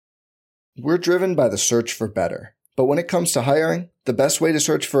We're driven by the search for better. But when it comes to hiring, the best way to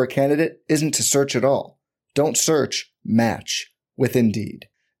search for a candidate isn't to search at all. Don't search, match with Indeed.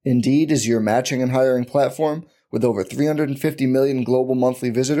 Indeed is your matching and hiring platform with over 350 million global monthly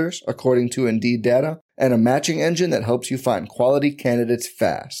visitors, according to Indeed data, and a matching engine that helps you find quality candidates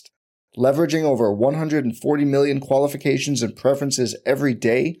fast. Leveraging over 140 million qualifications and preferences every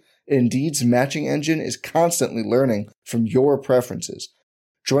day, Indeed's matching engine is constantly learning from your preferences.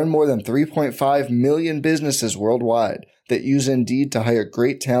 Join more than 3.5 million businesses worldwide that use Indeed to hire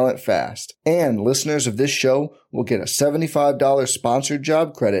great talent fast. And listeners of this show will get a $75 sponsored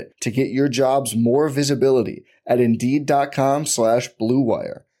job credit to get your jobs more visibility at Indeed.com/Blue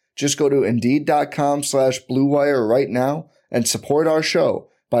Wire. Just go to Indeed.com/Blue Wire right now and support our show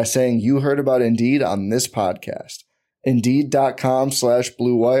by saying you heard about Indeed on this podcast.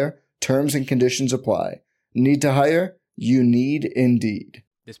 Indeed.com/Blue Wire. Terms and conditions apply. Need to hire? You need Indeed.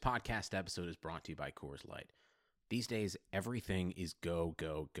 This podcast episode is brought to you by Coors Light. These days, everything is go,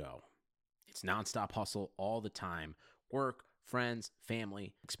 go, go. It's nonstop hustle all the time. Work, friends,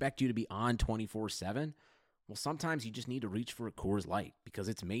 family, expect you to be on 24/7. Well, sometimes you just need to reach for a Coors Light because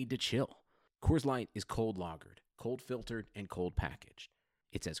it's made to chill. Coors Light is cold lagered, cold filtered, and cold packaged.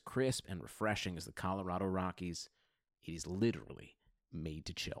 It's as crisp and refreshing as the Colorado Rockies. It is literally made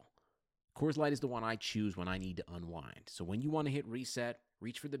to chill. Coors Light is the one I choose when I need to unwind. So when you want to hit reset,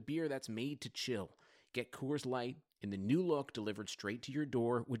 reach for the beer that's made to chill. Get Coors Light in the new look delivered straight to your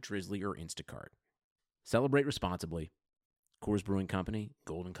door with Drizzly or Instacart. Celebrate responsibly. Coors Brewing Company,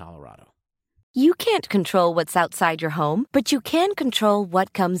 Golden, Colorado. You can't control what's outside your home, but you can control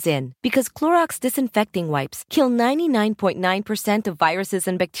what comes in. Because Clorox disinfecting wipes kill 99.9% of viruses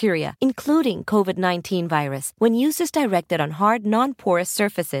and bacteria, including COVID-19 virus, when used as directed on hard, non-porous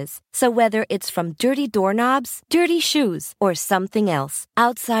surfaces. So whether it's from dirty doorknobs, dirty shoes, or something else,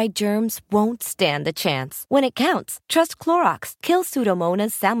 outside germs won't stand a chance. When it counts, trust Clorox. Kill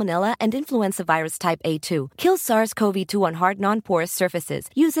Pseudomonas, Salmonella, and influenza virus type A2. Kill SARS-CoV-2 on hard, non-porous surfaces.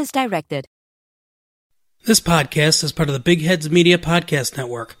 Use as directed. This podcast is part of the Big Heads Media Podcast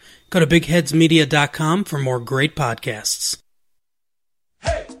Network. Go to bigheadsmedia.com for more great podcasts.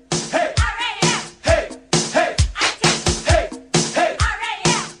 Hey, hey, R-A-S. Hey, hey, I-T. Hey, hey,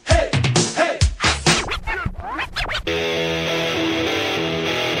 R-A-S. Hey, hey,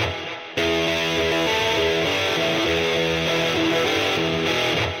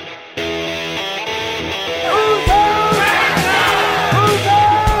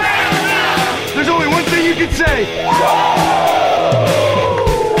 There's only one thing you can say.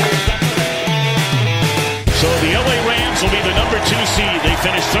 So the LA Rams will be the number 2 seed. They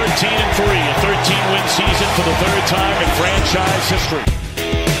finished 13-3, a 13-win season for the third time in franchise history.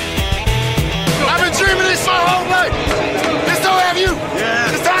 I've been dreaming this my whole life. This don't have you. Yeah.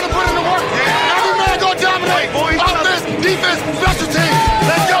 It's time to put in the work. Yeah. Every man go dominate. Offense, defense, special teams.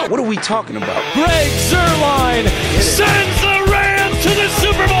 Let's go. What are we talking about? Greg Zuerlein sends the Rams to the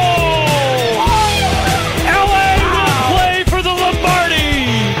Super Bowl. LA will play for the Lombardi.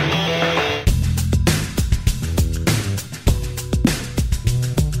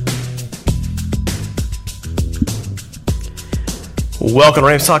 Welcome to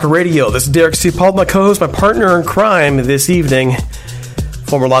Rams Soccer Radio. This is Derek C. Paul, my co-host, my partner in crime this evening,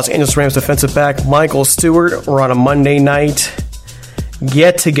 former Los Angeles Rams defensive back Michael Stewart. We're on a Monday night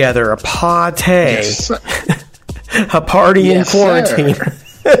get-together, a party, Yes. a party Yes, in quarantine.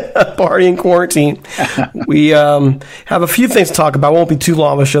 A party in quarantine. We have a few things to talk about. Won't be too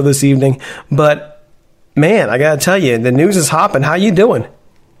long of a show this evening, but man, I gotta tell you, the news is hopping. How you doing?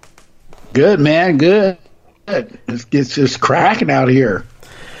 Good, man. Good. It's just cracking out here.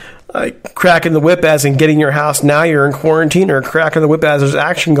 Cracking the whip as in getting your house now you're in quarantine, or cracking the whip as there's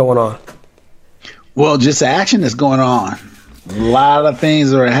action going on? Well, just action is going on. A lot of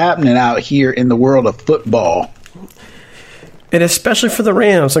things are happening out here in the world of football. And especially for the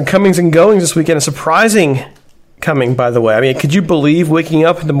Rams, some comings and goings this weekend. A surprising coming, by the way. I mean, could you believe waking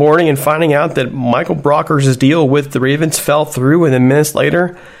up in the morning and finding out that Michael Brockers' deal with the Ravens fell through, and then minutes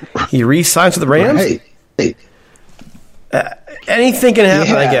later he re-signs with the Rams? Right. Anything can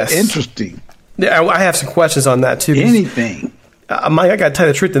happen, Yeah, I guess. interesting. Yeah, I have some questions on that, too. Anything. Mike, I got to tell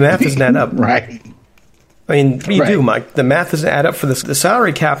you the truth, the math doesn't add up. Right. I mean, what do you Right. do, Mike? The math doesn't add up for the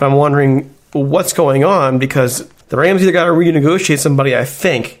salary cap. I'm wondering what's going on, because the Rams either got to renegotiate somebody, I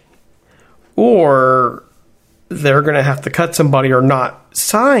think, or they're going to have to cut somebody or not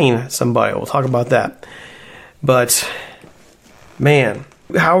sign somebody. We'll talk about that. But, man,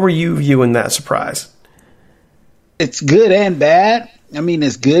 how are you viewing that surprise? It's good and bad. I mean,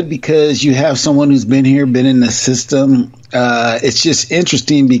 it's good because you have someone who's been here, been in the system. It's just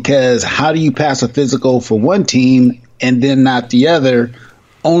interesting because how do you pass a physical for one team and then not the other,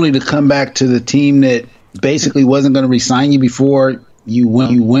 only to come back to the team that basically wasn't going to re-sign you before you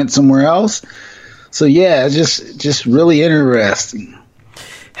went somewhere else? So, yeah, just really interesting.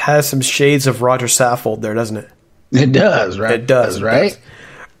 Has some shades of Roger Saffold there, doesn't it? It does, right? It does, right?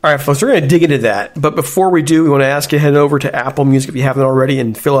 All right, folks, we're going to dig into that. But before we do, we want to ask you to head over to Apple Music if you haven't already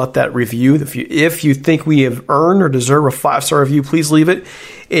and fill out that review. If you think we have earned or deserve a 5-star review, please leave it.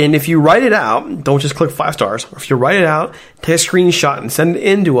 And if you write it out, don't just click 5 stars. If you write it out, take a screenshot and send it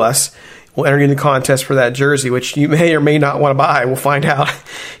in to us. We'll enter you in the contest for that jersey, which you may or may not want to buy. We'll find out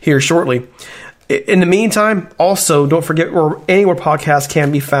here shortly. In the meantime, also, don't forget where anywhere podcasts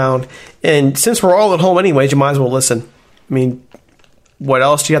can be found. And since we're all at home anyways, you might as well listen. I mean, what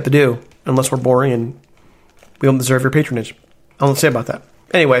else do you have to do unless we're boring and we don't deserve your patronage? I don't say about that.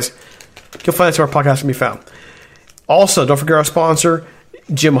 Anyways, you'll find us where our podcast can be found. Also, don't forget our sponsor,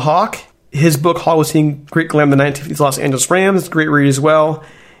 Jim Hawk. His book, Hollywood Scene Great Glam, the 1950s Los Angeles Rams. Great read as well.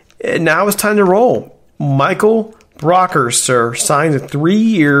 And now it's time to roll. Michael Brockers, sir, signs a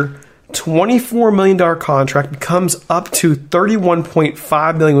 3-year, $24 million contract, becomes up to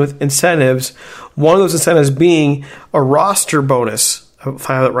 $31.5 million with incentives. One of those incentives being a roster bonus, if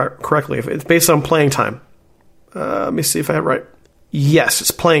I have it right correctly. If it's based on playing time. Let me see if I have it right. Yes,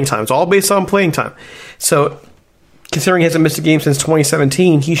 it's playing time. It's all based on playing time. So, considering he hasn't missed a game since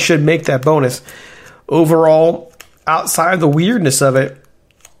 2017, he should make that bonus. Overall, outside of the weirdness of it,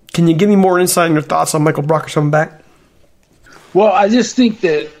 can you give me more insight on your thoughts on Michael Brockers coming back? Well, I just think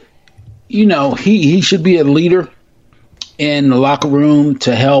that, he should be a leader in the locker room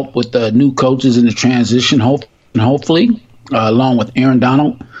to help with the new coaches in the transition, hopefully, along with Aaron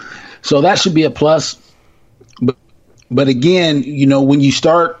Donald. So that should be a plus. But again, when you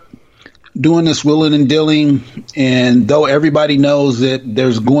start doing this willing and dealing, and though everybody knows that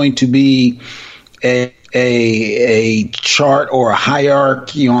there's going to be a chart or a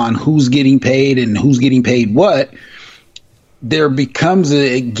hierarchy on who's getting paid and who's getting paid what,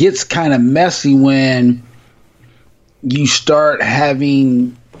 it gets kind of messy when you start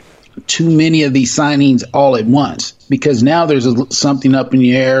having too many of these signings all at once, because now there's something up in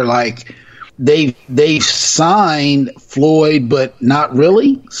the air, like they've signed Floyd but not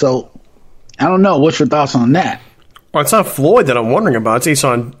really. So I don't know. What's your thoughts on that? Well, it's not Floyd that I'm wondering about. It's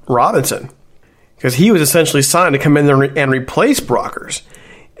Eason Robinson, because he was essentially signed to come in there and replace Brockers.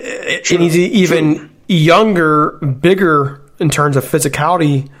 True. And he's even younger, bigger in terms of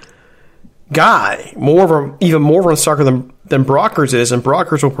physicality guy, even more of a sucker than Brockers is, and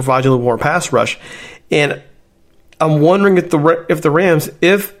Brockers will provide you a little more pass rush. And I'm wondering if the Rams,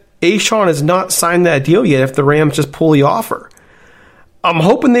 if A'Shawn has not signed that deal yet, if the Rams just pull the offer. I'm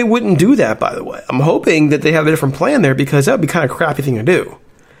hoping they wouldn't do that, by the way. I'm hoping that they have a different plan there, because that would be kind of a crappy thing to do.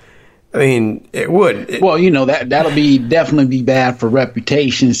 I mean, it would. Well, that'll definitely be bad for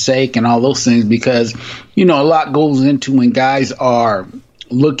reputation's sake and all those things, because, a lot goes into when guys are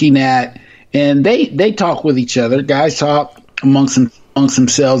looking at, and they talk with each other. Guys talk amongst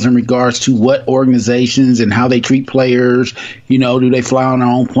themselves in regards to what organizations and how they treat players. Do they fly on their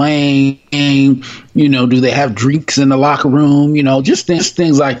own plane? Do they have drinks in the locker room? Just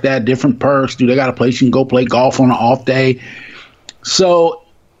things like that, different perks. Do they got a place you can go play golf on an off day? So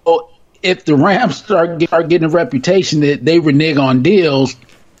if the Rams start getting a reputation that they renege on deals,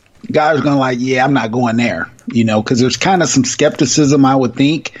 guys are going to yeah, I'm not going there, because there's kind of some skepticism, I would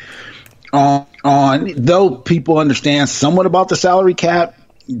think, on though people understand somewhat about the salary cap,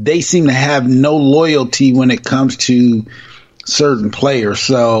 they seem to have no loyalty when it comes to certain players.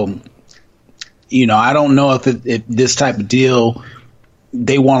 So, I don't know if this type of deal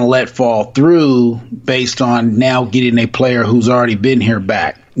they want to let fall through based on now getting a player who's already been here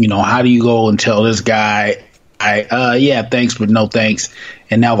back. How do you go and tell this guy, yeah, thanks, but no thanks,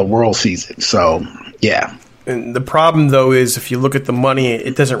 and now the world sees it. So, yeah. And the problem, though, is if you look at the money,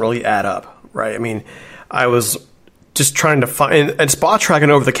 it doesn't really add up, right? I mean, I was just trying to find, and spot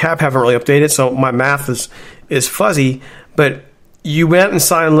tracking over the cap haven't really updated, so my math is fuzzy, but you went and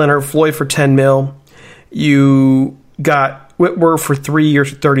signed Leonard Floyd for $10 million. You got Whitworth for 3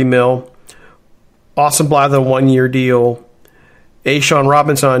 years at $30 million. Austin Blythe, a 1-year deal. A'Shawn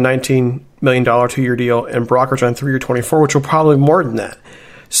Robinson on a $19 million 2-year deal, and Brockers on a 3-year $24, which will probably be more than that.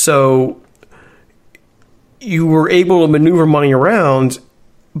 So you were able to maneuver money around,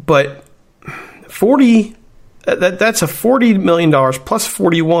 but that's a $40 million plus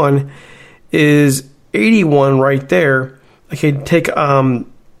 41 is 81 right there. Okay, take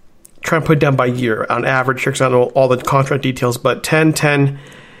try and put it down by year on average here because I don't know all the contract details, but 10, 10,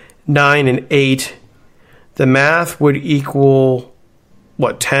 9, and 8. The math would equal,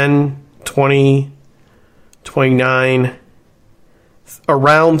 10, 20, 29,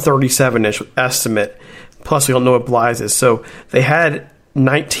 around 37-ish estimate. Plus, we don't know what Bly's is. So they had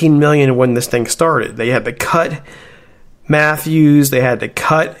 $19 million when this thing started. They had to cut Matthews. They had to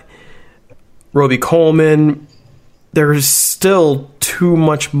cut Roby Coleman. There's still too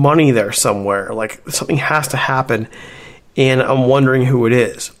much money there somewhere. Like, something has to happen, and I'm wondering who it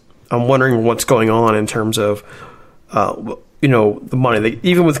is. I'm wondering what's going on in terms of, the money.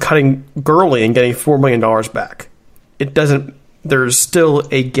 Even with cutting Gurley and getting $4 million back, there's still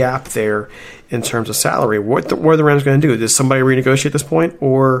a gap there in terms of salary. What are the Rams going to do? Does somebody renegotiate at this point,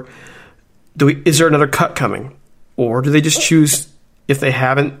 or is there another cut coming, or do they just choose if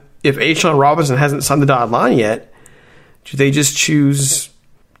A'Shawn Robinson hasn't signed the dotted line yet? Do they just choose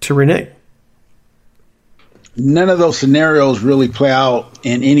to renege? None of those scenarios really play out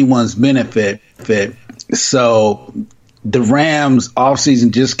in anyone's benefit. So the Rams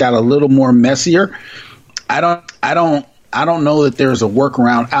offseason just got a little more messier. I don't know that there's a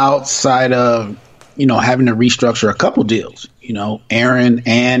workaround outside of, having to restructure a couple deals, Aaron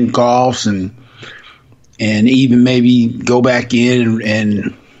and Goff's and even maybe go back in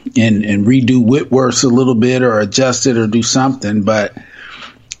and redo Whitworth's a little bit or adjust it or do something. But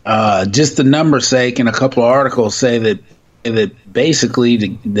just the number's sake, and a couple of articles say that basically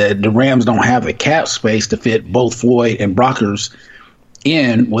the Rams don't have the cap space to fit both Floyd and Brockers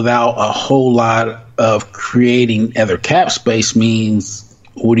in without a whole lot of creating other cap space. Means,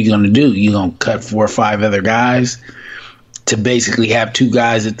 what are you going to do? You're going to cut 4 or 5 other guys to basically have 2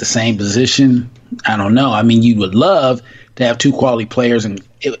 guys at the same position? I don't know. I mean, you would love to have 2 quality players and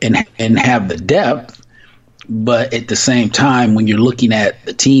have the depth, but at the same time, when you're looking at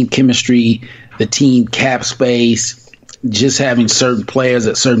the team chemistry, the team cap space, just having certain players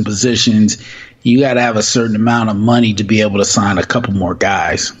at certain positions, you got to have a certain amount of money to be able to sign a couple more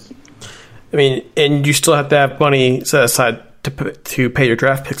guys. I mean, and you still have to have money set aside to pay your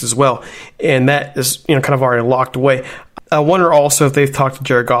draft picks as well, and that is kind of already locked away. I wonder also if they've talked to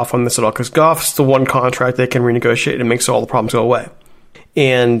Jared Goff on this at all, because Goff's the one contract they can renegotiate and makes all the problems go away.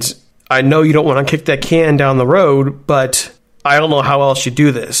 And I know you don't want to kick that can down the road, but I don't know how else you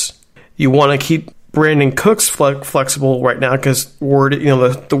do this. You want to keep Brandon Cooks flexible right now because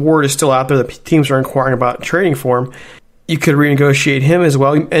the word is still out there. The teams are inquiring about trading for him. You could renegotiate him as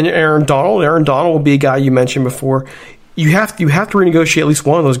well. And Aaron Donald will be a guy you mentioned before. You have to renegotiate at least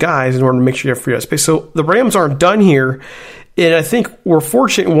one of those guys in order to make sure you have free up space. So the Rams aren't done here, and I think we're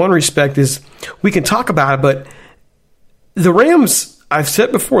fortunate in one respect is we can talk about it, but the Rams, I've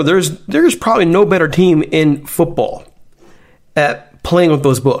said before, there's probably no better team in football at playing with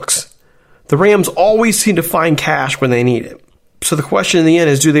those books. The Rams always seem to find cash when they need it. So the question in the end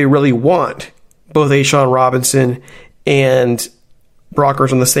is, do they really want both A'Shawn Robinson and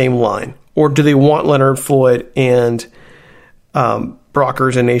Brockers on the same line? Or do they want Leonard Floyd and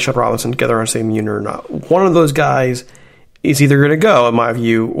Brockers and A'Shawn Robinson together on the same unit or not? One of those guys is either going to go, in my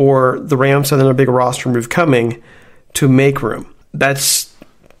view, or the Rams have a big roster move coming to make room. That's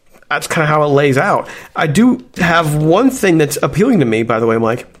kind of how it lays out. I do have one thing that's appealing to me, by the way,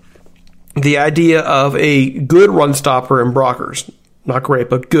 Mike. The idea of a good run stopper in Brockers. Not great,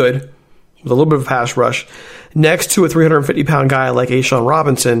 but good, with a little bit of a pass rush, next to a 350-pound guy like A'Shawn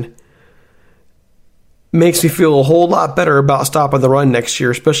Robinson, makes me feel a whole lot better about stopping the run next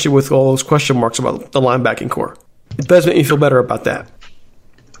year, especially with all those question marks about the linebacking core. It does make me feel better about that.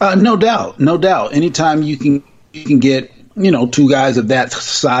 No doubt. Anytime you can get 2 guys of that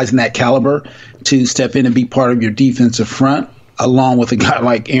size and that caliber to step in and be part of your defensive front, along with a guy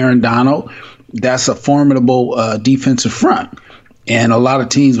like Aaron Donald, that's a formidable defensive front. And a lot of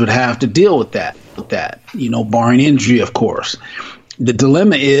teams would have to deal with that, barring injury, of course. The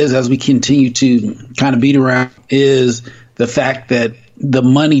dilemma is, as we continue to kind of beat around, is the fact that the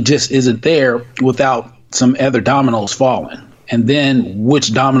money just isn't there without some other dominoes falling. And then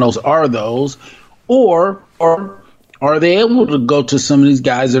which dominoes are those? Or are they able to go to some of these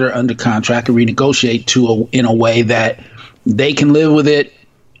guys that are under contract and renegotiate in a way that they can live with it?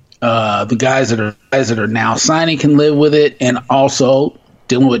 The guys that are now signing can live with it, and also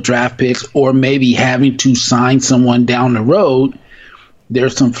dealing with draft picks, or maybe having to sign someone down the road.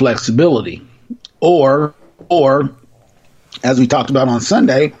 There's some flexibility. Or as we talked about on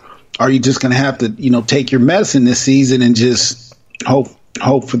Sunday, are you just going to have to take your medicine this season and just hope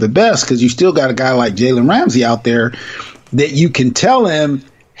for the best? Because you still got a guy like Jalen Ramsey out there that you can tell him,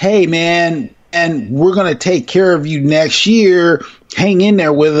 hey man, and we're going to take care of you next year. Hang in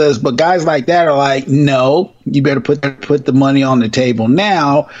there with us. But guys like that are like, no, you better put the money on the table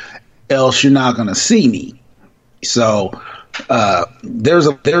now, else you're not going to see me. So there's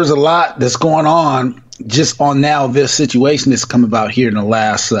a lot that's going on just on now this situation that's come about here in the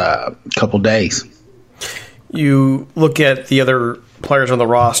last couple days. You look at the other players on the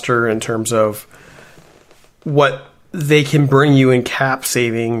roster in terms of what they can bring you in cap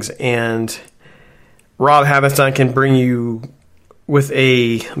savings, and Rob Havenstein can bring you with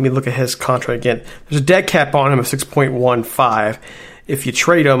let me look at his contract again. There's a dead cap on him of 6.15. If you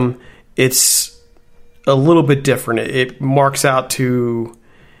trade him, it's a little bit different. It marks out to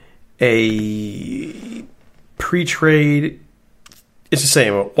a pre-trade. It's the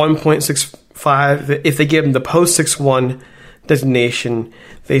same, 1.65. If they give him the post-6-1 designation,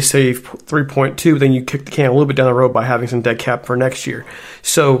 they save 3.2. Then you kick the can a little bit down the road by having some dead cap for next year.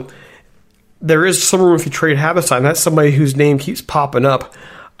 So there is some room if you trade Havenstein. That's somebody whose name keeps popping up.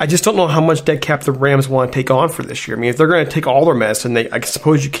 I just don't know how much dead cap the Rams want to take on for this year. I mean, if they're going to take all their mess, and I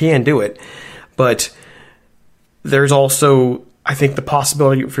suppose you can do it, but there's also, I think, the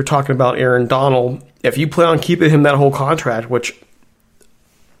possibility, if you're talking about Aaron Donald, if you plan on keeping him that whole contract, which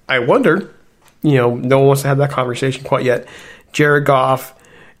I wonder, no one wants to have that conversation quite yet. Jared Goff,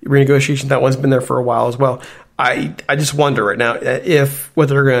 renegotiation, that one's been there for a while as well. I just wonder right now what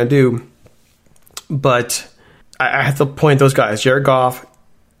they're going to do. But I have to point those guys, Jared Goff,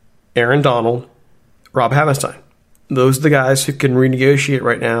 Aaron Donald, Rob Havenstein. Those are the guys who can renegotiate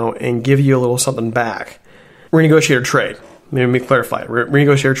right now and give you a little something back. Renegotiate or trade. Let me clarify.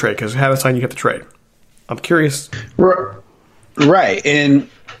 Renegotiate or trade, because Havenstein you have to trade. I'm curious. Right. And,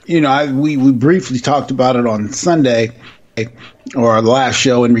 we briefly talked about it on Sunday or our last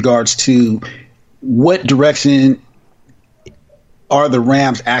show in regards to what direction are the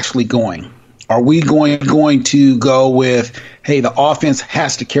Rams actually going? Are we going to go with, hey, the offense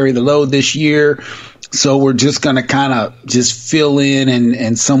has to carry the load this year, so we're just going to kind of just fill in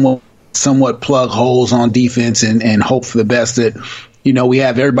and somewhat plug holes on defense and hope for the best that, we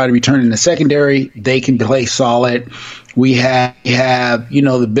have everybody returning the secondary. They can play solid. We have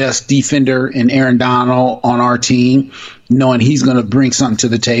the best defender in Aaron Donald on our team, knowing he's going to bring something to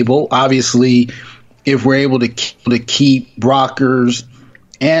the table. Obviously, if we're able to keep Brockers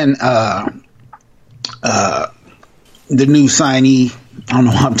and the new signee, I don't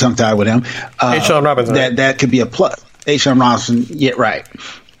know why I'm tongue-tied with him. A'Shawn Robinson. That could be a plus. A'Shawn Robinson, yeah, right.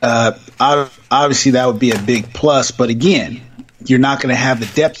 Obviously, that would be a big plus. But again, you're not going to have the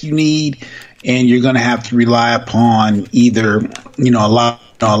depth you need, and you're going to have to rely upon either a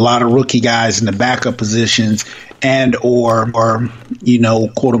lot of rookie guys in the backup positions, and or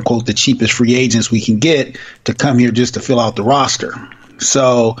quote unquote the cheapest free agents we can get to come here just to fill out the roster.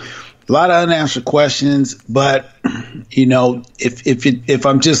 So a lot of unanswered questions, but if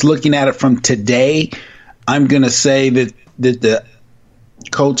I'm just looking at it from today, I'm going to say that the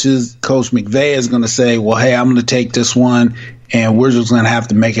Coach McVay is going to say, well, hey, I'm going to take this one, and we're just going to have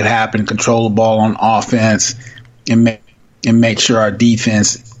to make it happen, control the ball on offense, and make sure our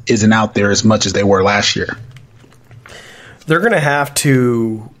defense isn't out there as much as they were last year. They're going to have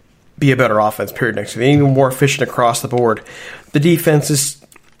to be a better offense, period, next year. They need to be more efficient across the board. The defense is,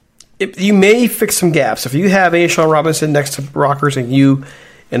 you may fix some gaps. If you have A'Shawn Robinson next to Brockers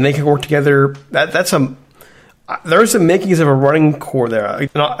and they can work together, there's some makings of a running core there.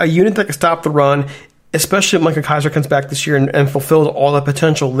 A unit that can stop the run, especially if Micah Kiser comes back this year and fulfills all the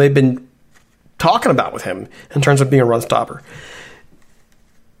potential they've been talking about with him in terms of being a run stopper.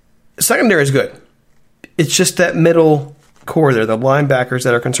 Secondary is good. It's just that middle core there, the linebackers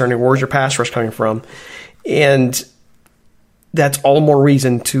that are concerning. Where's your pass rush coming from? And that's all more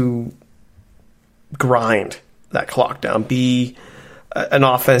reason to grind that clock down. Be an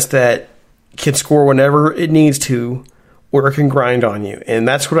offense that can score whenever it needs to, or it can grind on you. And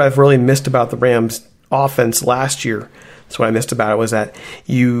that's what I've really missed about the Rams offense last year. That's what I missed about it, was that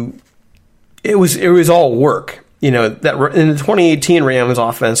it was all work. That in the 2018 Rams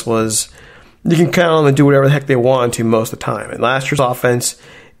offense was, you can count on them to do whatever the heck they want to most of the time. And last year's offense,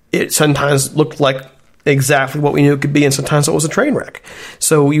 it sometimes looked like exactly what we knew it could be, and sometimes it was a train wreck.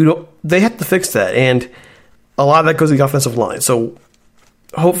 So they have to fix that, and a lot of that goes to the offensive line. So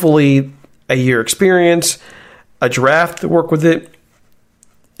hopefully a year experience, a draft to work with it,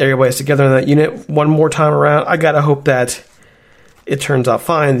 everybody's together in that unit one more time around. I got to hope that it turns out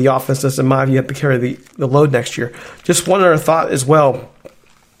fine. The offense does, in my view, have to carry the load next year. Just one other thought as well,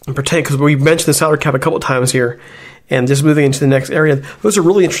 in particular, because we mentioned the salary cap a couple of times here, and just moving into the next area. There's a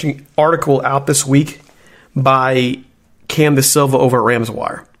really interesting article out this week by Cam De Silva over at Rams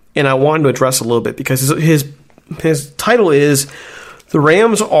Wire. and I wanted to address a little bit because his title is "The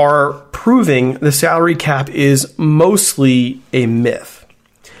Rams Are Proving the Salary Cap is Mostly a Myth."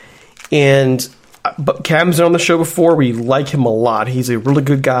 But Cam's been on the show before. We like him a lot. He's a really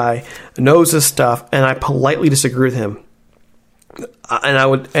good guy, knows his stuff, and I politely disagree with him.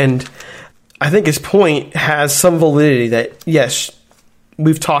 And I think his point has some validity that, yes,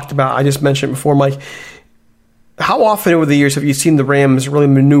 we've talked about. I just mentioned before, Mike. How often over the years have you seen the Rams really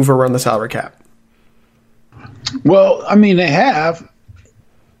maneuver around the salary cap? Well, I mean, they have.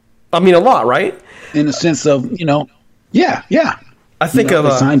 I mean, a lot, right? In the sense of, yeah. I think they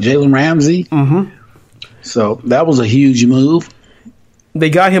signed Jalen Ramsey. Mm-hmm. So that was a huge move.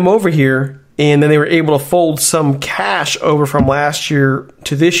 They got him over here, and then they were able to fold some cash over from last year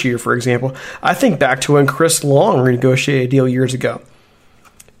to this year, for example. I think back to when Chris Long renegotiated a deal years ago.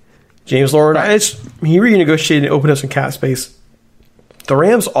 James Laurinaitis, he renegotiated and opened up some cap space. The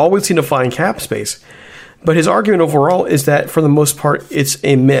Rams always seem to find cap space. But his argument overall is that, for the most part, it's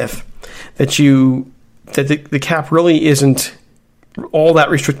a myth. That the cap really isn't all that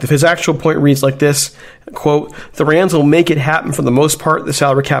restrictive. His actual point reads like this, quote, "The Rams will make it happen for the most part. The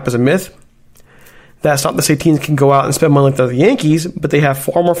salary cap is a myth. That's not to say teams can go out and spend money like the Yankees, but they have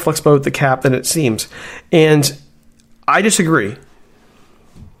far more flexibility with the cap than it seems." And I disagree.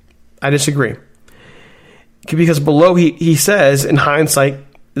 Because below he says, in hindsight,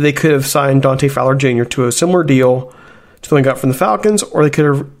 they could have signed Dante Fowler Jr. to a similar deal to the one they got from the Falcons, or they could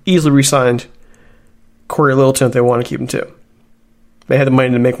have easily re-signed Corey Littleton if they wanted to keep him too. They had the money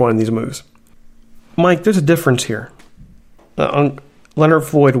to make one of these moves. Mike, there's a difference here. Leonard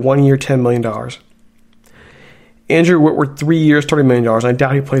Floyd, 1 year, $10 million. Andrew Whitworth, 3 years, $30 million. And I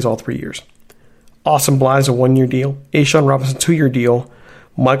doubt he plays all 3 years. Austin Blythe's a 1 year deal. A'Shawn Robinson, 2 year deal.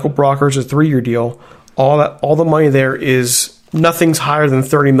 Michael Brockers, a 3 year deal. All the money there is nothing's higher than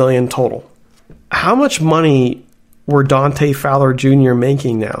 $30 million total. How much money were Dante Fowler Jr.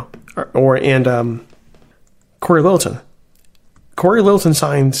 making now? And Corey Littleton? Corey Littleton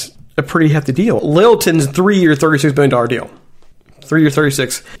signs a pretty hefty deal. Littleton's 3 year, $36 million deal. 3 year,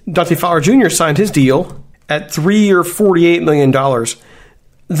 $36. Dante Fowler Jr. signed his deal at 3 year, $48 million.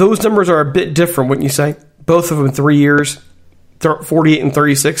 Those numbers are a bit different, wouldn't you say? Both of them 3 years, 48 and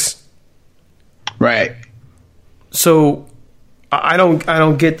 36. Right. So I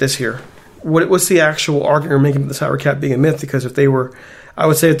don't get this here. What's the actual argument making the salary cap being a myth? Because I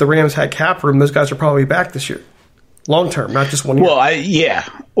would say if the Rams had cap room, those guys are probably back this year. Long term, not just 1 year. Well, yeah.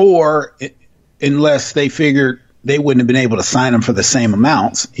 Or unless they figured they wouldn't have been able to sign them for the same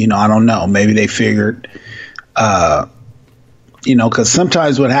amounts. I don't know. Maybe they figured, because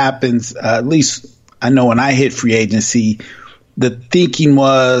sometimes what happens, at least I know when I hit free agency, the thinking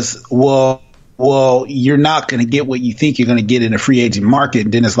was, well, you're not going to get what you think you're going to get in a free agent market.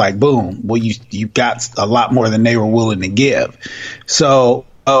 And then it's like, boom, well, you got a lot more than they were willing to give. So,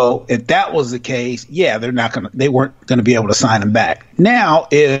 if that was the case, yeah, they weren't going to be able to sign him back. Now,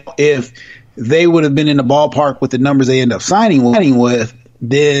 if they would have been in the ballpark with the numbers they end up signing with,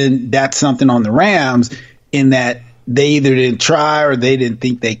 then that's something on the Rams in that they either didn't try or they didn't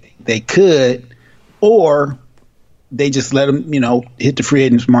think they could, or they just let them, hit the free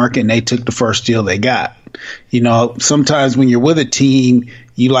agents market and they took the first deal they got. Sometimes when you're with a team,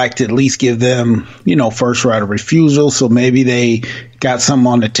 you like to at least give them, first right of refusal. So maybe they got something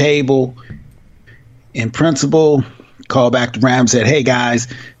on the table. In principle, call back to Rams, said, "Hey guys,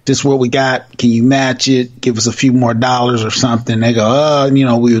 this is what we got. Can you match it? Give us a few more dollars or something." They go,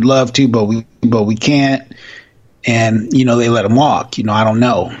 we would love to, but we can't. And, they let them walk. I don't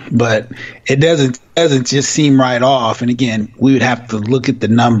know. But it doesn't just seem right off. And again, we would have to look at the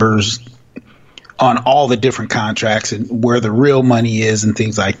numbers on all the different contracts and where the real money is and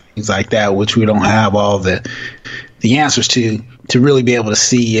things like that, which we don't have all the answers to really be able to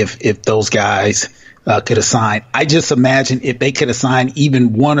see if those guys could have signed. I just imagine if they could have signed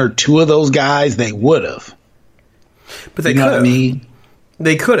even one or two of those guys, they would have. But they could have. What I mean?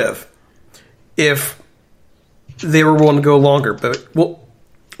 They could have if they were willing to go longer. But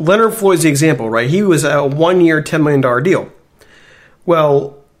Leonard Floyd's the example, right? He was a 1 year, $10 million deal.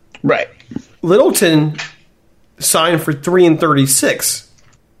 Well, right. Littleton signed for 3 and 36.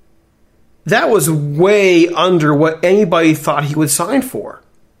 That was way under what anybody thought he would sign for.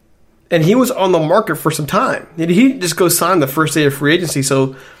 And he was on the market for some time. He didn't just go sign the first day of free agency.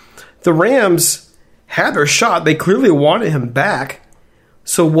 So the Rams had their shot. They clearly wanted him back.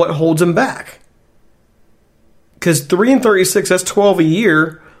 So what holds him back? Because 3 and 36, that's 12 a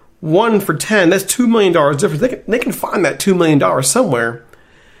year. 1 for 10, that's $2 million difference. They can find that $2 million somewhere,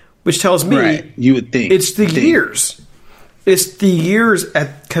 which tells me right. You would think it's the years. It's the years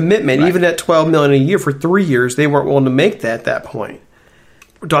at commitment. Right. Even at $12 million a year for 3 years, they weren't willing to make that at that point.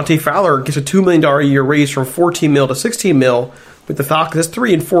 Dante Fowler gets a $2 million a year raise from $14 million to $16 million with the Falcons. That's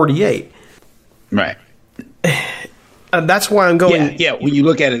 $3 and $48. Right. That's why I'm going. Yeah. When you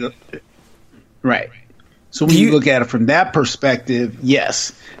look at it, right. So when you look at it from that perspective,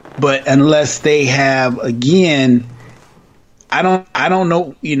 yes. But unless they have, again, I don't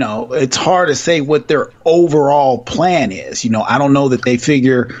know, it's hard to say what their overall plan is. I don't know that they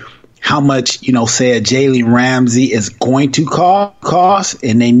figure how much, say a Jalen Ramsey is going to cost,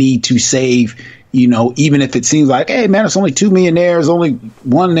 and they need to save, even if it seems like, hey, man, it's only $2 million there, there's only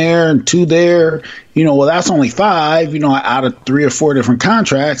 1 there and 2 there, well, that's only 5, out of 3 or 4 different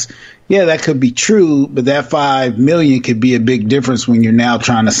contracts. Yeah, that could be true, but that $5 million could be a big difference when you're now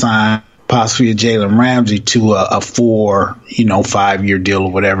trying to sign possibly a Jalen Ramsey to a 4, 5-year deal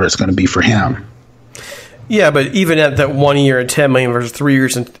or whatever it's going to be for him. Yeah, but even at that 1 year at $10 million versus 3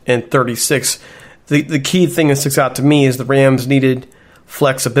 years and $36, the key thing that sticks out to me is the Rams needed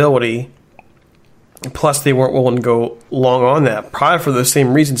flexibility. Plus, they weren't willing to go long on that, probably for those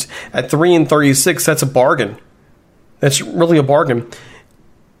same reasons. At 3 and $36, that's a bargain. That's really a bargain.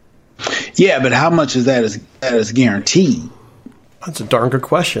 Yeah, but how much of that is guaranteed? That's a darn good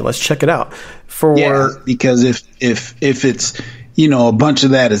question. Let's check it out. Because if it's a bunch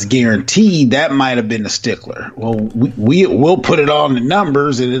of that is guaranteed, that might have been a stickler. Well, we'll put it on the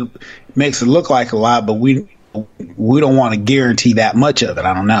numbers and it makes it look like a lot, but we don't want to guarantee that much of it.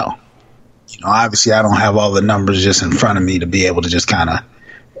 I don't know. Obviously, I don't have all the numbers just in front of me to be able to just kind of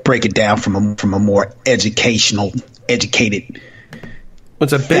break it down from a more educated.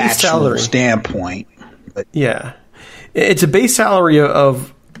 It's a base salary standpoint. But yeah. It's a base salary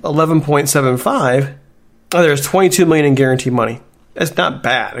of $11.75. There's $22 million in guaranteed money. That's not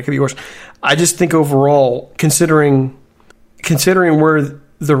bad. It could be worse. I just think overall, considering where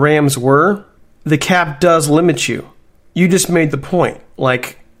the Rams were, the cap does limit you. You just made the point.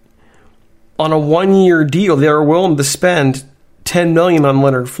 Like, on a 1-year deal, they were willing to spend $10 million on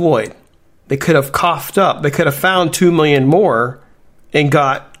Leonard Floyd. They could have coughed up. They could have found $2 million more and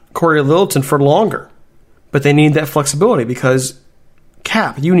got Corey Littleton for longer. But they need that flexibility because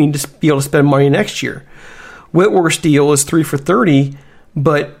cap, you need to be able to spend money next year. Whitworth's deal is 3 for $30,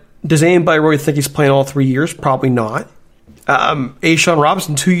 but does anybody really think he's playing all 3 years? Probably not. A'Shawn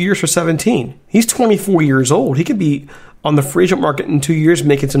Robinson, 2 years for $17. He's 24 years old. He could be on the free agent market in 2 years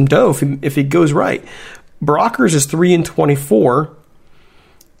making some dough if he goes right. Brockers is 3 and 24,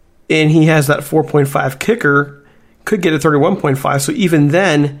 and he has that 4.5 kicker. Could get a 31.5. So even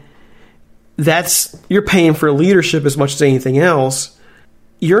then, you're paying for leadership as much as anything else.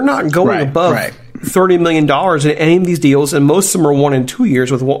 You're not going above $30 million in any of these deals, and most of them are 1 and 2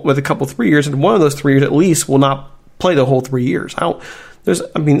 years with a couple 3 years, and one of those 3 years at least will not play the whole 3 years. I don't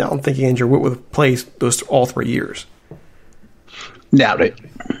think Andrew Whitworth plays those all 3 years. Doubt it.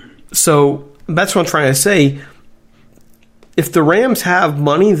 So that's what I'm trying to say. If the Rams have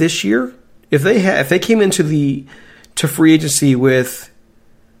money this year, if they came into free agency with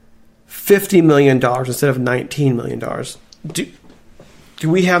 $50 million instead of $19 million, do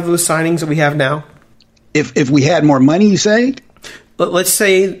we have those signings that we have now? If we had more money, you say? Let's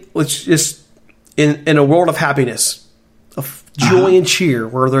just in a world of happiness, of joy and cheer,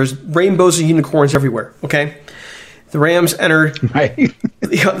 where there's rainbows and unicorns everywhere. Okay, the Rams entered the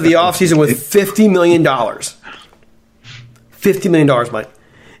offseason with $50 million. $50 million, Mike,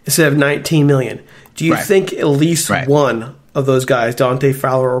 instead of $19 million. Do you think at least one of those guys, Dante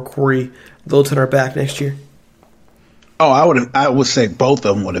Fowler or Corey Littleton, are back next year? Oh, I would say both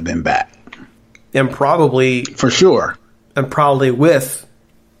of them would have been back. And probably... For sure. And probably with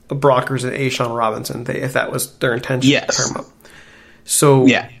Brockers and A'Shawn Robinson, if that was their intention. Yes. So,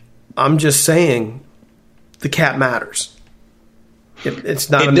 I'm just saying the cap matters. It's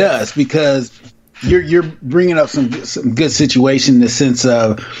not... It does, because you're bringing up some good situation in the sense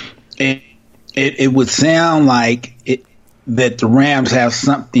of it would sound like that the Rams have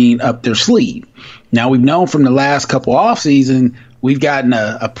something up their sleeve. Now, we've known from the last couple off season, we've gotten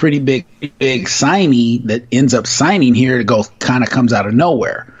a pretty big signee that ends up signing here that kind of comes out of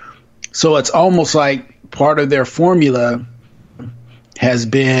nowhere. So it's almost like part of their formula has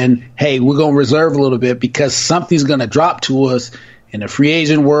been, hey, we're going to reserve a little bit because something's going to drop to us in the free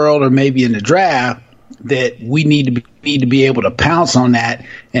agent world or maybe in the draft that we need to be able to pounce on that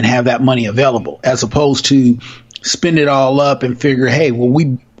and have that money available, as opposed to spend it all up and figure, hey, well,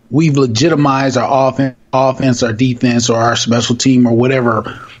 we've legitimized our offense, our defense, or our special team, or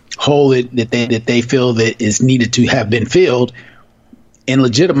whatever hole that they feel that is needed to have been filled, and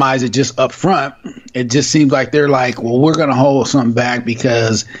legitimize it just up front. It just seems like they're like, well, we're going to hold something back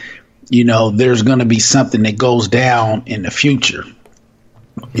because, you know, there's going to be something that goes down in the future.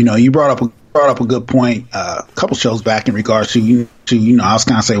 You know, you brought up a good point a couple shows back in regards to you know, I was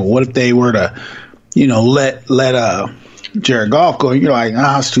kind of saying, well, what if they were to, you know, let Jared Goff go? You're like,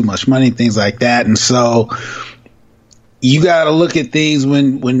 it's too much money, things like that. And so you got to look at things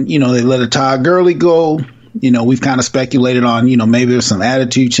when you know, they let a Todd Gurley go. You know, we've kind of speculated on, you know, maybe there's some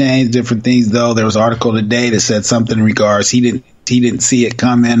attitude change, different things, though. There was an article today that said something in regards he didn't see it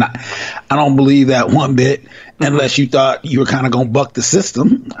coming. I don't believe that one bit, unless you thought you were kind of going to buck the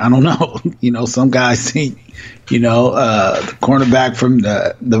system. I don't know. You know, some guys think, you know, the cornerback from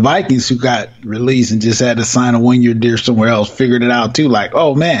the Vikings who got released and just had to sign a 1-year deal somewhere else figured it out too. Like,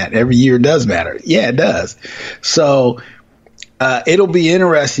 oh man, every year does matter. Yeah, it does. So it'll be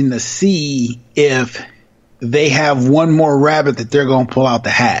interesting to see if they have one more rabbit that they're going to pull out the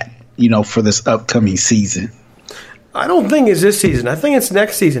hat, you know, for this upcoming season. I don't think it's this season. I think it's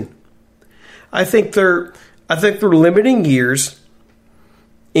next season. I think they're limiting years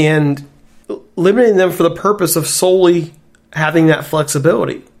and limiting them for the purpose of solely having that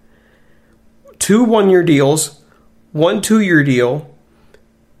flexibility. 2 1-year deals, 1 2-year deal,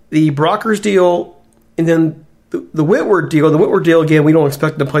 the Brockers deal, and then the Whitworth deal. The Whitworth deal, again, we don't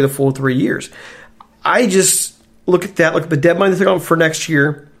expect them to play the full 3 years. I just look at that, look at the deadline that they're on for next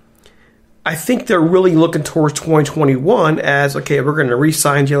year. I think they're really looking towards 2021 as, okay, we're going to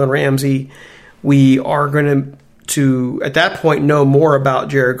re-sign Jalen Ramsey. We are going to, at that point, know more about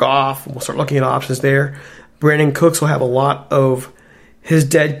Jared Goff. We'll start looking at options there. Brandon Cooks will have a lot of his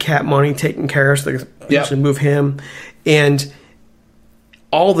dead cap money taken care of, so they can move him. And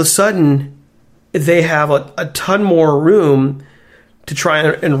all of a sudden, they have a ton more room to try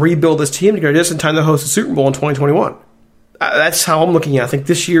and rebuild this team together just in time to host the Super Bowl in 2021. That's how I'm looking at it. I think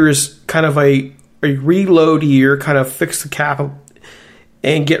this year is kind of a reload year, kind of fix the cap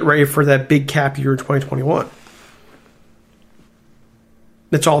and get ready for that big cap year in 2021.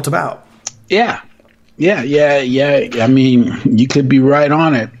 That's all it's about. Yeah. I mean, you could be right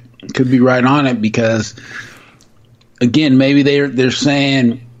on it. Because, again, maybe they're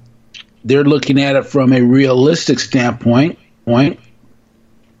saying they're looking at it from a realistic standpoint.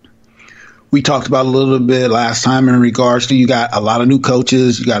 We talked about a little bit last time in regards to, you got a lot of new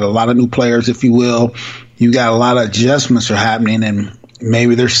coaches, you got a lot of new players, if you will. You got a lot of adjustments are happening, and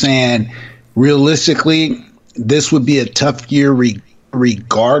maybe they're saying realistically this would be a tough year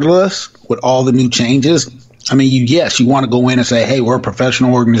regardless with all the new changes. I mean, you want to go in and say, hey, we're a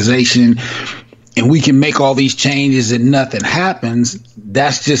professional organization and we can make all these changes and nothing happens.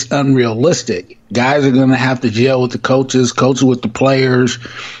 That's just unrealistic. Guys are going to have to gel with the coaches with the players,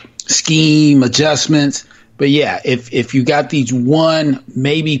 scheme adjustments. But yeah, if you got these 1,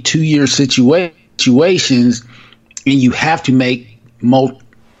 maybe 2 year situations and you have to make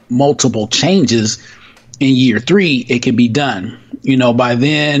multiple changes in year 3, it can be done. You know, by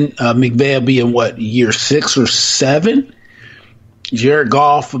then McVay will be in year 6 or 7. Jared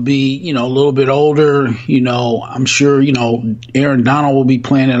Goff will be, you know, a little bit older. You know, I'm sure, you know, Aaron Donald will be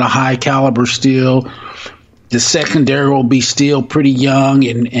playing at a high caliber still. The secondary will be still pretty young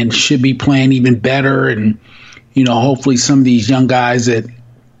and should be playing even better. And, you know, hopefully some of these young guys that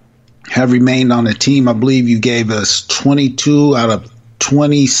have remained on the team, I believe you gave us 22 out of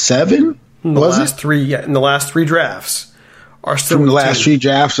 27. In the last 3 drafts are still from with the last 3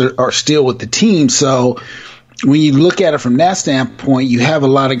 drafts are still with the team. So when you look at it from that standpoint, you have a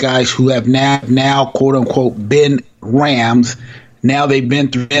lot of guys who have now quote unquote been Rams. Now they've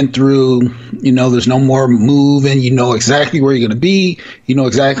been through, you know, there's no more moving. You know exactly where you're going to be. You know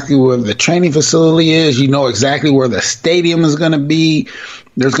exactly where the training facility is. You know exactly where the stadium is going to be.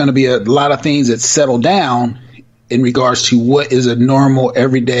 There's going to be a lot of things that settle down in regards to what is a normal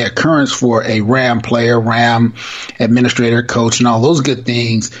everyday occurrence for a Ram player, Ram administrator, coach, and all those good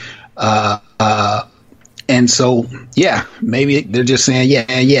things. And so, yeah, maybe they're just saying, yeah,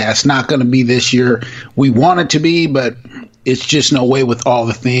 it's not going to be this year. We want it to be, but it's just no way with all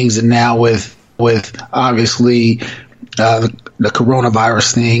the things. And now with obviously the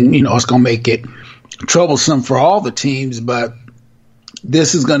coronavirus thing, you know, it's going to make it troublesome for all the teams. But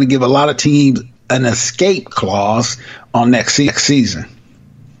this is going to give a lot of teams an escape clause on next season.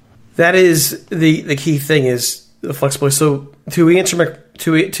 That is the key thing, is the flexibility. So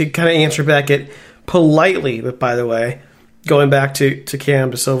to kind of answer back it politely, but by the way, going back to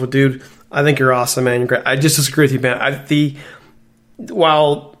Cam DeSilva, dude, I think you're awesome, man. You're great. I just disagree with you, man.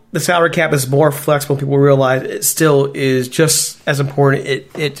 While the salary cap is more flexible, people realize it still is just as important.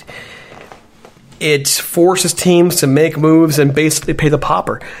 it forces teams to make moves and basically pay the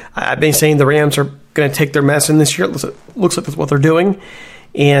pauper. I've been saying the Rams are going to take their medicine this year. It looks like that's what they're doing.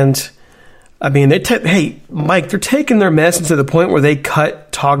 And, I mean, hey, Mike, they're taking their medicine to the point where they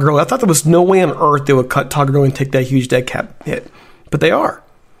cut Todd Gurley. I thought there was no way on earth they would cut Todd Gurley and take that huge dead cap hit. But they are.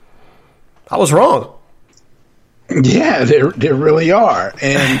 I was wrong. Yeah, they really are.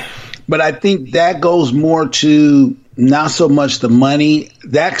 But I think that goes more to not so much the money.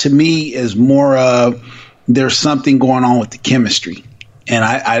 That to me is more of there's something going on with the chemistry. And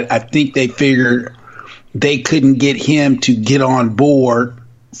I think they figured they couldn't get him to get on board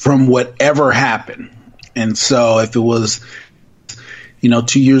from whatever happened. And so if it was,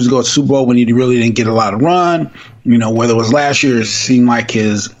 2 years ago at Super Bowl when he really didn't get a lot of run, whether it was last year, it seemed like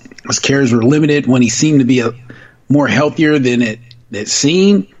his carries were limited when he seemed to be more healthier than it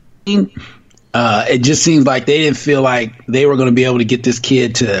seemed. It just seems like they didn't feel like they were going to be able to get this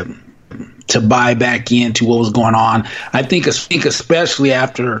kid to buy back into what was going on. I think especially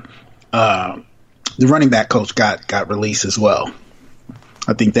after the running back coach got released as well.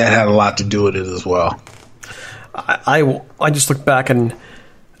 I think that had a lot to do with it as well. I just look back and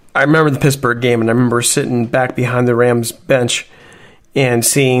I remember the Pittsburgh game, and I remember sitting back behind the Rams bench and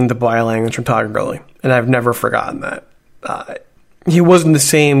seeing the body language from Todd Gurley, and I've never forgotten that. He wasn't the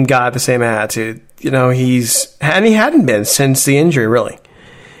same guy, the same attitude. He hadn't been since the injury, really.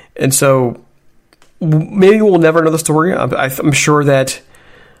 And so maybe we'll never know the story. I'm sure that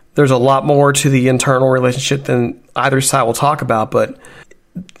there's a lot more to the internal relationship than either side will talk about, but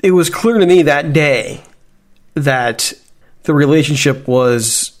it was clear to me that day that the relationship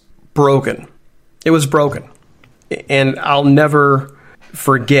was broken. It was broken. And I'll never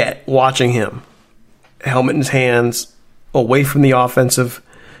forget watching him, helmet in his hands, away from the offensive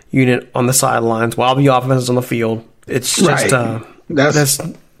unit on the sidelines while the offense is on the field. It's just that's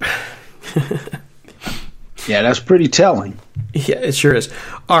yeah, that's pretty telling. Yeah, it sure is.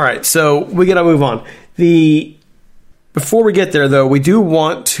 All right, so we got to move on. Before we get there, though, we do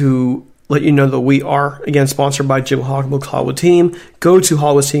want to let you know that we are, again, sponsored by Jim Hoggle's Hollywood Team. Go to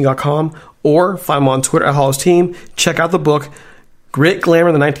HollywoodTeam.com or find them on Twitter at Hollywood Team. Check out the book, Grit,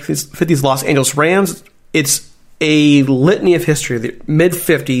 Glamour, the 1950s Los Angeles Rams. It's a litany of history, the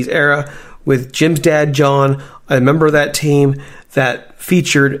mid-50s era, with Jim's dad, John, a member of that team that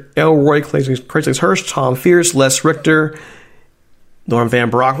featured Elroy Craigslist-Hurst, Tom Fierce, Les Richter, Norm Van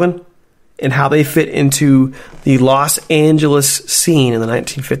Brocklin, and how they fit into the Los Angeles scene in the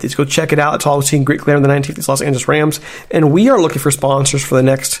 1950s. Go check it out. It's all seeing Grit, Glamour, the 1950s Los Angeles Rams. And we are looking for sponsors for the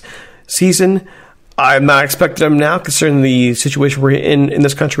next season. I'm not expecting them now, considering the situation we're in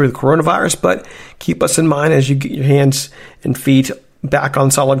this country with coronavirus, but keep us in mind as you get your hands and feet back on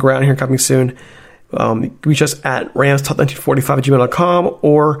solid ground here coming soon. Reach us at ramstalk1945@gmail.com,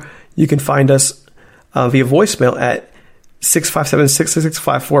 or you can find us via voicemail at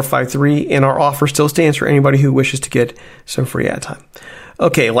 657-666-5453, and our offer still stands for anybody who wishes to get some free ad time.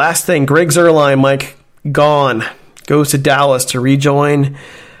 Okay, last thing. Greg Zuerlein, Mike, gone. Goes to Dallas to rejoin...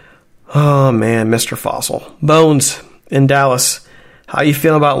 Oh, man, Mr. Fossil. Bones in Dallas. How you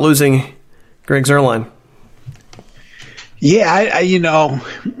feeling about losing Greg Zuerlein? Yeah,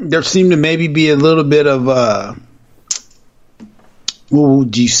 there seemed to maybe be a little bit of, what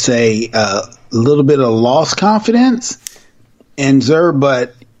would you say, a little bit of lost confidence in Zer.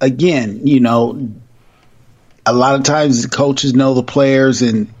 But again, a lot of times the coaches know the players,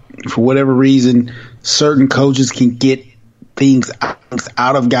 and for whatever reason, certain coaches can get things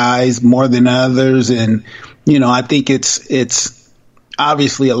out of guys more than others. And, I think it's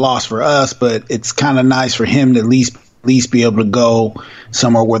obviously a loss for us, but it's kind of nice for him to at least be able to go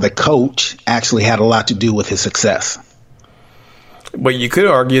somewhere where the coach actually had a lot to do with his success. But you could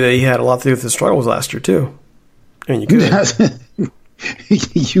argue that he had a lot to do with his struggles last year, too. I mean, you could.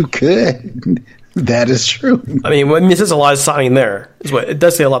 You could. That is true. I mean, it says a lot of signing there. It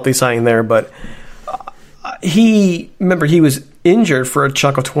does say a lot of signing there, but he was injured for a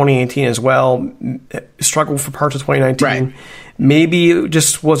chunk of 2018 as well, struggled for parts of 2019. Right. Maybe it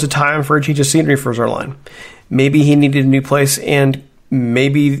just was a time for a change of scenery for Zuerlein. Maybe he needed a new place, and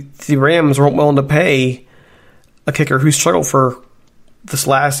maybe the Rams weren't willing to pay a kicker who struggled for this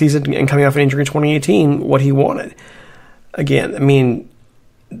last season and coming off an injury in 2018 what he wanted. Again, I mean,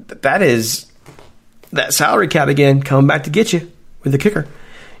 that salary cap again coming back to get you with the kicker.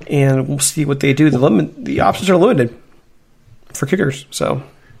 And we'll see what they do. The options are limited for kickers. So,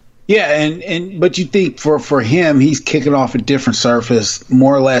 yeah, but you think for him, he's kicking off a different surface,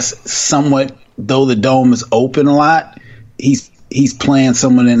 more or less, somewhat. Though the dome is open a lot, he's playing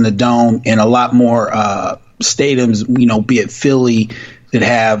someone in the dome in a lot more stadiums. Be it Philly, that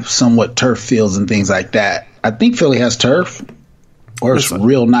have somewhat turf fields and things like that. I think Philly has turf or it's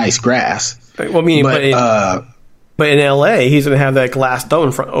real nice grass. Well, I mean, but in LA, he's going to have that glass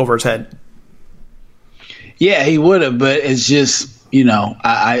dome over his head. Yeah, he would have, but it's just, you know,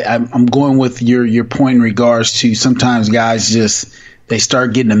 I'm going with your point in regards to sometimes guys just they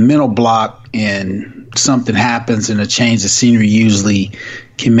start getting a mental block and something happens and a change of scenery usually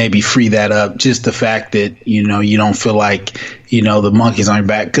can maybe free that up. Just the fact that, you know, you don't feel like, you know, the monkey's on your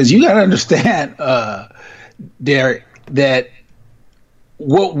back. Because you got to understand, Derek, that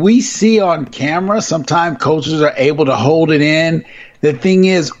what we see on camera, sometimes coaches are able to hold it in. The thing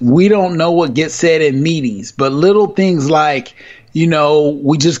is, we don't know what gets said in meetings, but little things like, you know,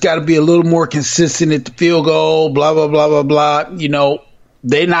 we just got to be a little more consistent at the field goal, blah, blah, blah, blah, blah. You know,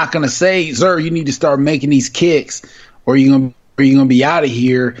 they're not going to say, sir, you need to start making these kicks or you're going to be out of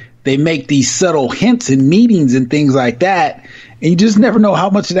here. They make these subtle hints in meetings and things like that. And you just never know how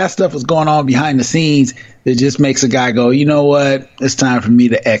much of that stuff is going on behind the scenes that just makes a guy go, you know what, it's time for me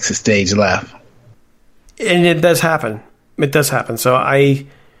to exit stage left. And it does happen. It does happen. So I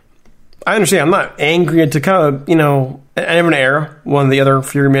understand. I'm not angry at the kind of, you know, I have an era, one of the other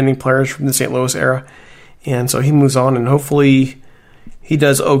few remaining players from the St. Louis era. And so he moves on, and hopefully he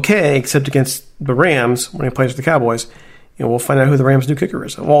does okay, except against the Rams when he plays with the Cowboys. You know, we'll find out who the Rams' new kicker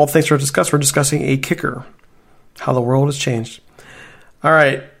is. Of all things to discuss, we're discussing a kicker, how the world has changed. All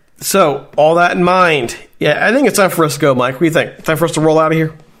right. So all that in mind, yeah, I think it's time for us to go, Mike. What do you think? Time for us to roll out of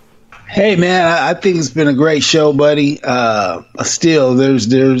here? Hey, man, I think it's been a great show, buddy. Still, there's,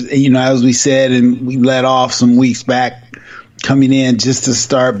 you know, as we said, and we let off some weeks back coming in just to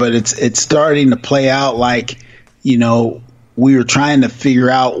start, but it's starting to play out like, you know, we were trying to figure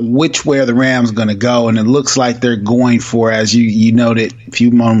out which way the Rams going to go, and it looks like they're going for, as you noted a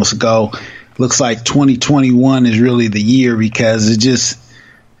few moments ago, looks like 2021 is really the year because it's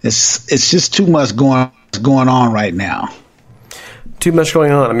just too much going on right now. Too much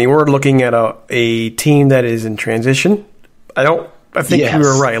going on. I mean, we're looking at a team that is in transition. I think you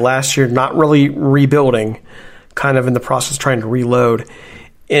were right. Last year, not really rebuilding, kind of in the process trying to reload.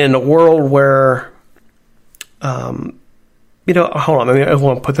 In a world where, you know, hold on. I mean, I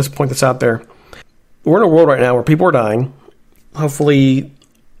want to point this out there. We're in a world right now where people are dying. Hopefully,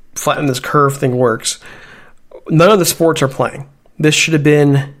 flatten this curve thing works. None of the sports are playing. This should have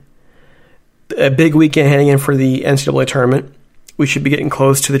been a big weekend heading in for the NCAA tournament. We should be getting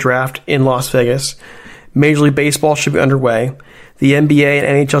close to the draft in Las Vegas. Major League Baseball should be underway. The NBA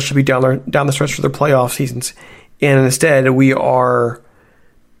and NHL should be down the stretch for their playoff seasons. And instead, we're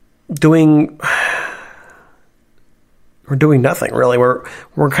doing nothing, really. We're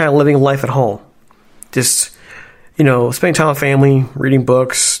kind of living life at home. Just, you know, spending time with family, reading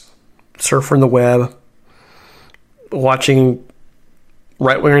books, surfing the web, watching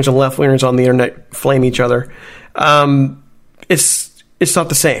right-wingers and left-wingers on the internet flame each other. It's not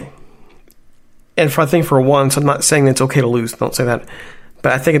the same. And I think for once, I'm not saying that it's okay to lose. Don't say that.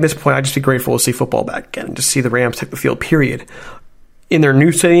 But I think at this point, I'd just be grateful to see football back again and just see the Rams take the field, period. In their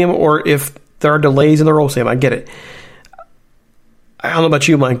new stadium, or if there are delays in their old stadium, I get it. I don't know about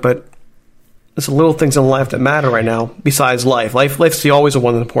you, Mike, but there's little things in life that matter right now besides life. Life's always the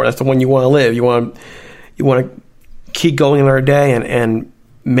one that's important. That's the one you want to live. You want to keep going in our day and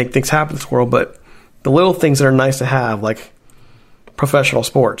make things happen in this world. But the little things that are nice to have, like professional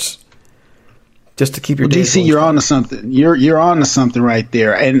sports, just to keep your days DC, going. you're on to something. You're on to something right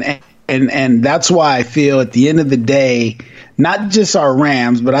there, and that's why I feel at the end of the day, not just our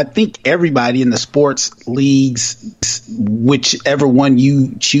Rams, but I think everybody in the sports leagues, whichever one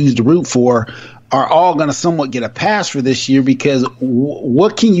you choose to root for, are all going to somewhat get a pass for this year because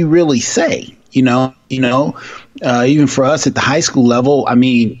what can you really say? You know, even for us at the high school level, I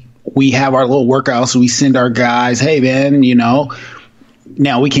mean, we have our little workouts, so we send our guys, hey, man, you know,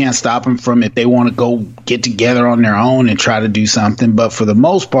 now we can't stop them from if they want to go get together on their own and try to do something. But for the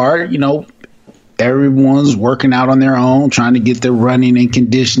most part, you know, everyone's working out on their own, trying to get their running and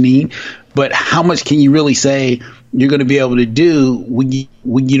conditioning. But how much can you really say you're going to be able to do when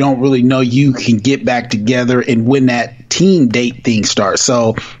you don't really know you can get back together and when that team date thing starts?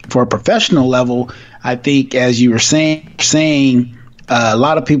 So for a professional level, I think, as you were saying, a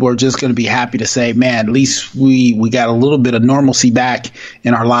lot of people are just going to be happy to say, man, at least we got a little bit of normalcy back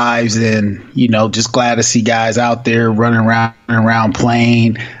in our lives, and, you know, just glad to see guys out there running around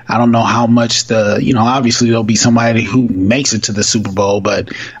playing. I don't know how much obviously there'll be somebody who makes it to the Super Bowl, but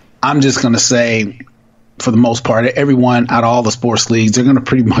I'm just going to say, for the most part, everyone out of all the sports leagues, they're going to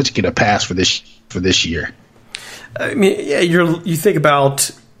pretty much get a pass for this year. I mean, yeah, you think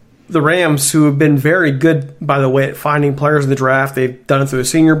about the Rams, who have been very good, by the way, at finding players in the draft. They've done it through the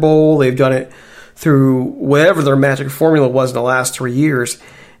Senior Bowl. They've done it through whatever their magic formula was in the last 3 years.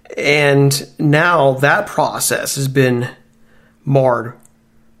 And now that process has been marred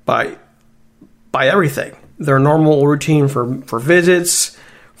by everything. Their normal routine for visits,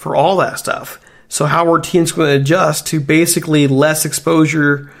 for all that stuff. So how are teams going to adjust to basically less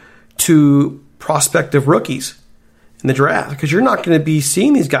exposure to prospective rookies in the draft? Because you're not going to be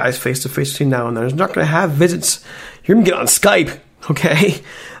seeing these guys face-to-face between now and then. There's not going to have visits. You're going to get on Skype, okay?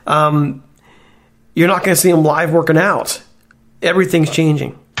 You're not going to see them live working out. Everything's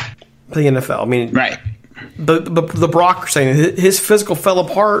changing for the NFL. I mean, right. The Brock saying his physical fell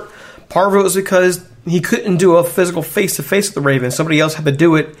apart. Part of it was because he couldn't do a physical face-to-face with the Ravens. Somebody else had to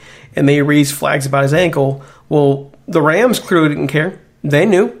do it, and they raised flags about his ankle. Well, the Rams clearly didn't care. They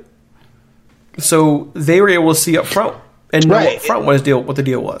knew. So they were able to see up front and know up front what the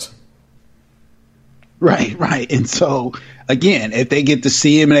deal was. Right. And so, again, if they get to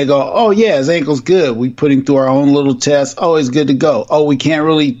see him and they go, oh, yeah, his ankle's good. We put him through our own little test. Oh, he's good to go. Oh, we can't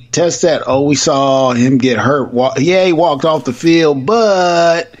really test that. Oh, we saw him get hurt. He walked off the field,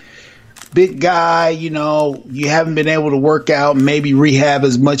 but big guy, you haven't been able to work out, maybe rehab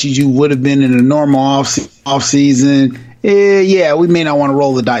as much as you would have been in a normal off season. Yeah, we may not want to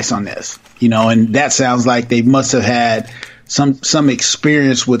roll the dice on this, and that sounds like they must have had some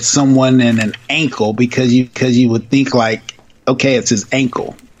experience with someone in an ankle because you would think like, okay, it's his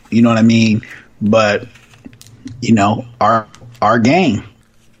ankle, you know what I mean? But our game.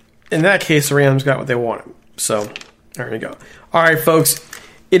 In that case, the Rams got what they wanted. So there you go. All right, folks.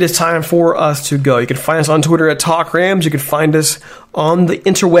 It is time for us to go. You can find us on Twitter at TalkRams. You can find us on the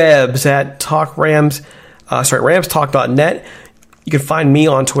interwebs at ramstalk.net. You can find me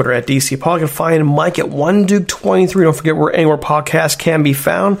on Twitter at DCPaul. You can find Mike at OneDuke23. Don't forget where anywhere podcasts can be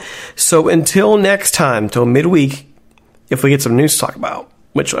found. So until next time, till midweek, if we get some news to talk about,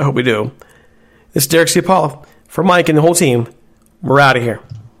 which I hope we do, this is Derek C. Paul. For Mike and the whole team, we're out of here.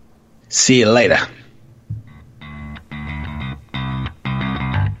 See you later.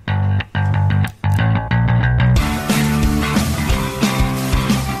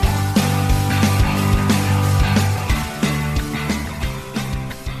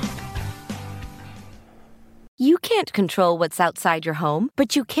 You can't control what's outside your home,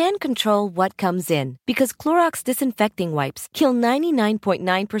 but you can control what comes in. Because Clorox disinfecting wipes kill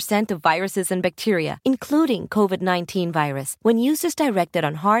 99.9% of viruses and bacteria, including COVID-19 virus, when used as directed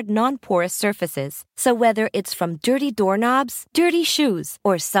on hard, non-porous surfaces. So whether it's from dirty doorknobs, dirty shoes,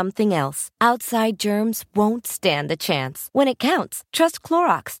 or something else, outside germs won't stand a chance. When it counts, trust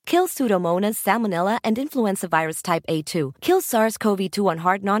Clorox. Kill Pseudomonas, Salmonella, and influenza virus type A2. Kill SARS-CoV-2 on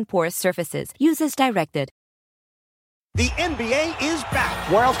hard, non-porous surfaces. Use as directed. The NBA is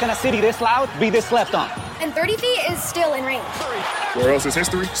back. Where else can a city this loud be this slept on? And 30 feet is still in range. Where else is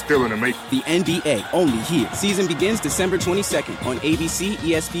history still in the making? The NBA, only here. Season begins December 22nd on ABC,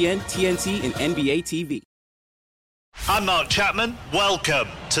 ESPN, TNT, and NBA TV. I'm Mark Chapman. Welcome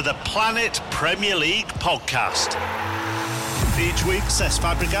to the Planet Premier League podcast. Each week, Cesc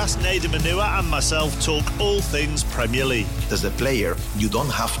Fabregas, Nader Manua and myself talk all things Premier League. As a player, you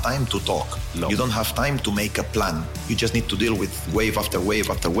don't have time to talk. No. You don't have time to make a plan. You just need to deal with wave after wave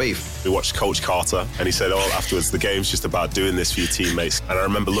after wave. We watched Coach Carter and he said, afterwards, the game's just about doing this for your teammates. And I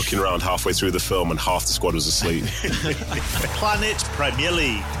remember looking around halfway through the film and half the squad was asleep. Planet Premier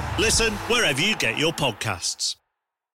League. Listen wherever you get your podcasts.